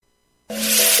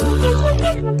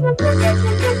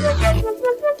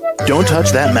Don't touch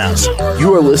that mouse.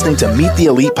 You are listening to Meet the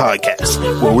Elite Podcast,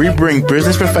 where we bring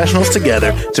business professionals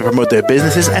together to promote their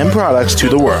businesses and products to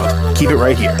the world. Keep it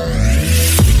right here.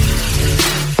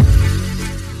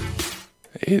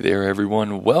 Hey there,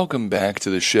 everyone. Welcome back to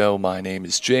the show. My name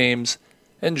is James,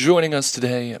 and joining us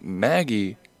today,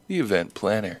 Maggie, the event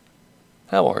planner.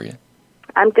 How are you?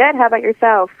 I'm good. How about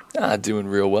yourself? Doing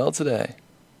real well today.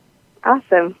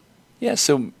 Awesome. Yeah,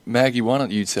 so Maggie, why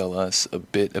don't you tell us a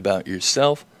bit about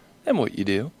yourself and what you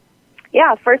do?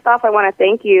 Yeah, first off, I want to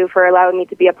thank you for allowing me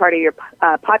to be a part of your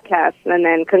podcast, and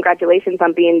then congratulations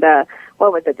on being the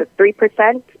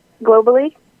 3%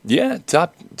 globally? Yeah,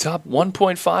 top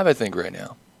 1.5, I think, right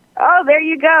now. Oh, there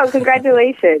you go.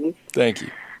 Congratulations. Thank you.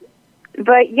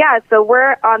 But yeah, so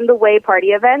we're on the way party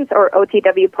events, or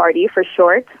OTW Party for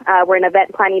short. We're an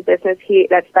event planning business here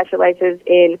that specializes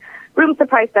in room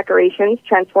surprise decorations,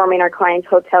 transforming our clients'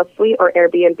 hotel suite or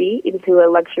Airbnb into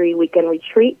a luxury weekend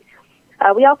retreat.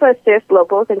 We also assist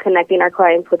locals in connecting our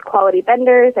clients with quality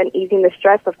vendors and easing the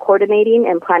stress of coordinating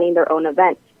and planning their own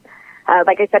events.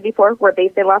 Like I said before, we're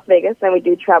based in Las Vegas, and we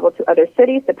do travel to other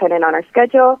cities depending on our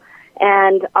schedule.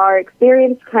 And our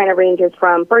experience kind of ranges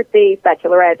from birthdays,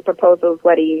 bachelorettes, proposals,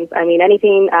 weddings. I mean,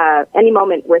 anything, any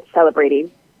moment worth celebrating.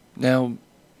 Now,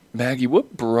 Maggie,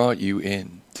 what brought you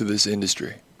in to this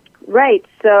industry? Right.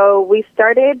 So we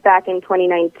started back in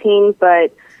 2019,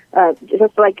 but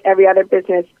just like every other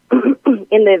business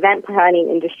in the event planning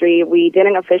industry, we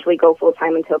didn't officially go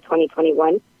full-time until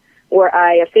 2021, where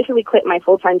I officially quit my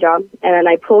full-time job, and then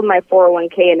I pulled my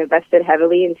 401k and invested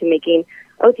heavily into making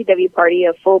OTW Party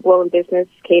a full-blown business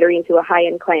catering to a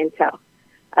high-end clientele.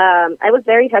 I was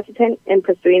very hesitant in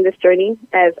pursuing this journey,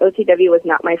 as OTW was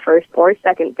not my first or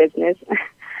second business,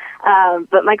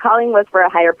 but my calling was for a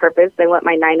higher purpose than what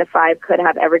my 9-to-5 could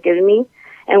have ever given me.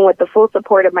 And with the full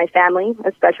support of my family,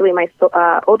 especially my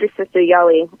older sister,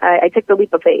 Yali, I took the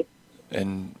leap of faith.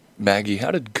 And Maggie,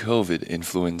 how did COVID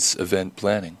influence event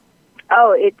planning?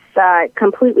 Oh, it's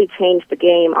completely changed the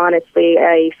game, honestly.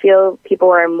 I feel people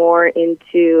are more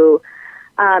into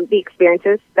the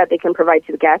experiences that they can provide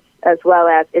to the guests, as well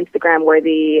as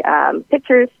Instagram-worthy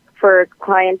pictures for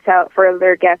clientele, for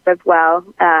their guests as well,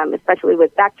 especially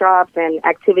with backdrops and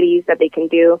activities that they can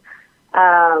do.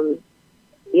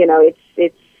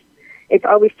 It's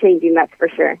always changing, that's for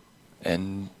sure.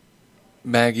 And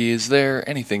Maggie, is there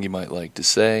anything you might like to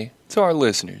say to our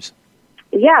listeners?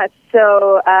 Yeah,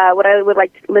 so what I would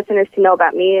like listeners to know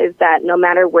about me is that no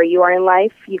matter where you are in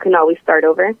life, you can always start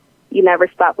over. You never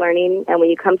stop learning, and when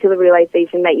you come to the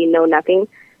realization that you know nothing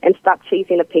and stop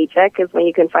chasing a paycheck is when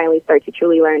you can finally start to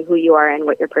truly learn who you are and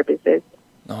what your purpose is.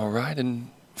 All right, and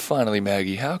finally,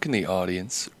 Maggie, how can the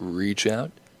audience reach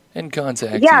out and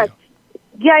contact you? Yeah.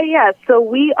 So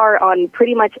we are on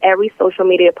pretty much every social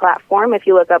media platform. If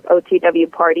you look up OTW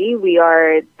Party, we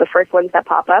are the first ones that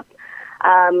pop up.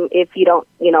 If you don't,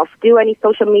 do any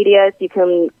social medias, you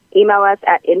can email us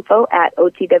at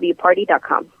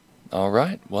info@otwparty.com. All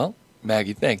right. Well,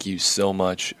 Maggie, thank you so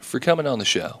much for coming on the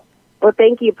show. Well,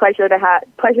 thank you. Pleasure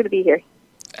to be here.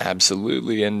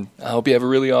 Absolutely, and I hope you have a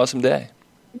really awesome day.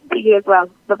 You as well.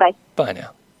 Bye-bye. Bye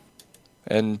now.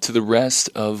 And to the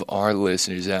rest of our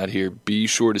listeners out here, be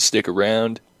sure to stick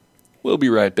around. We'll be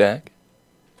right back.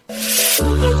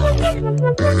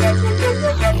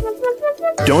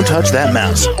 Don't touch that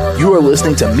mouse. You are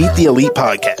listening to Meet the Elite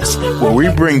Podcast, where we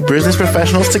bring business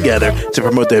professionals together to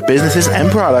promote their businesses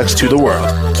and products to the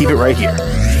world. Keep it right here.